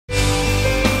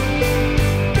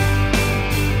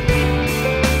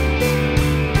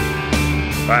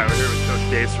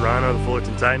Dave Serrano, the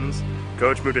Fullerton Titans.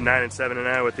 Coach moved to 9-7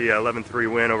 now with the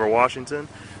 11-3 win over Washington.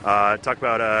 Talk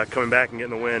about coming back and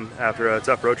getting the win after a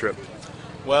tough road trip.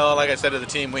 Well, like I said to the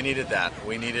team, we needed that.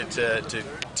 We needed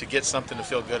to get something to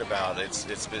feel good about. It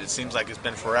seems like it's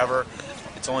been forever.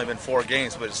 It's only been 4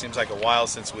 games, but it seems like a while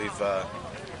since we've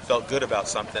felt good about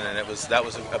something, and that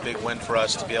was a big win for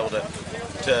us to be able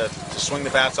to swing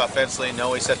the bats offensively.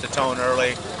 Noe set the tone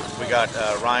early. We got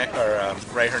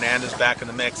Ray Hernandez back in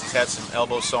the mix. He's had some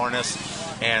elbow soreness,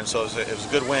 and so it was a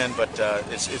good win, but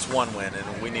it's one win,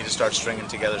 and we need to start stringing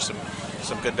together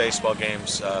some good baseball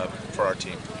games for our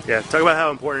team. Yeah, talk about how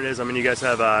important it is. I mean, you guys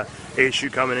have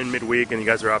ASU coming in midweek, and you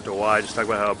guys are off to Y. Just talk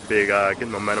about how big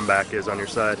getting momentum back is on your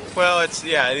side. Well, it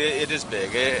is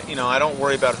big. I don't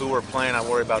worry about who we're playing. I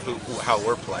worry about how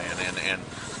we're playing, and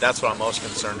that's what I'm most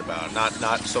concerned about.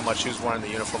 Not so much who's wearing the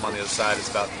uniform on the other side. It's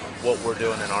about what we're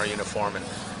doing in our uniform, and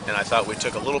I thought we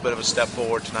took a little bit of a step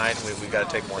forward tonight, and we've got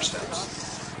to take more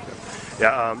steps.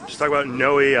 Yeah, just talk about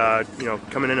Noe.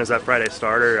 Coming in as that Friday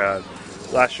starter.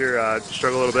 Last year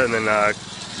struggled a little bit, and then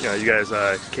you guys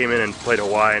came in and played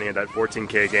Hawaii, and he had that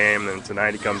 14K game. And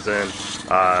tonight he comes in,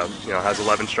 has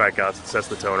 11 strikeouts, sets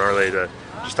the tone early. To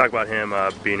just talk about him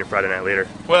being your Friday night leader.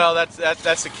 Well, that's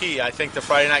the key. I think the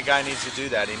Friday night guy needs to do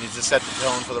that. He needs to set the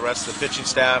tone for the rest of the pitching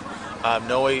staff.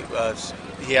 Noe,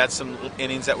 he had some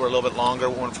innings that were a little bit longer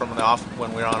when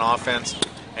we were on offense,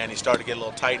 and he started to get a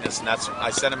little tightness, and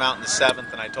I sent him out in the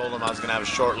 7th, and I told him I was going to have a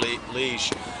short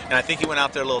leash, and I think he went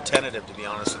out there a little tentative, to be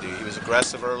honest with you. He was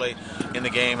aggressive early in the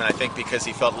game, and I think because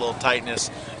he felt a little tightness,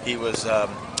 he was a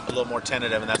little more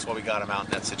tentative, and that's why we got him out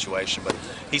in that situation. But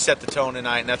he set the tone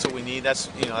tonight, and that's what we need. That's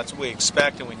what we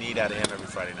expect and we need out of him every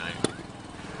Friday night.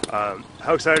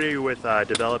 How excited are you with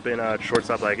developing a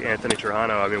shortstop like Anthony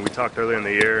Trujano? I mean, we talked earlier in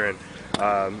the year, and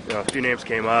a few names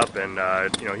came up, and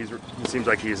he seems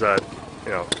like he's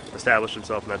established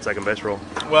himself in that second base role.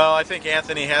 Well, I think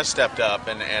Anthony has stepped up,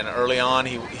 and early on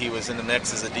he was in the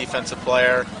mix as a defensive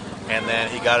player, and then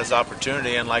he got his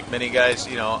opportunity, and like many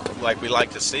guys, like we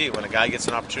like to see, when a guy gets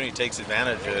an opportunity, he takes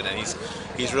advantage of it, and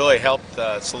he's really helped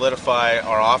solidify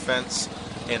our offense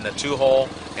in the 2-hole,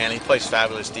 and he plays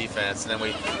fabulous defense. And then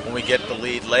when we get the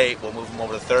lead late, we'll move him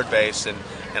over to third base, and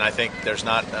I think there's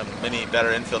not many better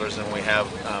infielders than we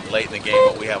have late in the game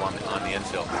what we have on the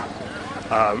infield.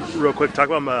 Real quick, talk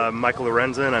about Michael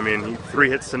Lorenzen. I mean, 3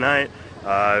 hits tonight.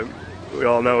 We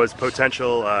all know his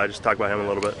potential. Just talk about him a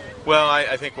little bit. Well,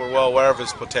 I think we're well aware of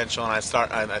his potential, and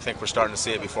I think we're starting to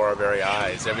see it before our very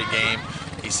eyes. Every game,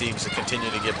 he seems to continue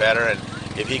to get better, and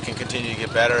if he can continue to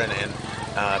get better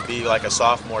and be like a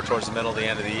sophomore towards the middle of the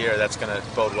end of the year, that's going to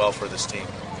bode well for this team.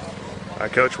 All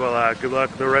right, Coach. Well, good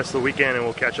luck the rest of the weekend, and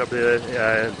we'll catch up in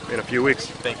a few weeks.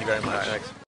 Thank you very much.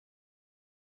 Thanks.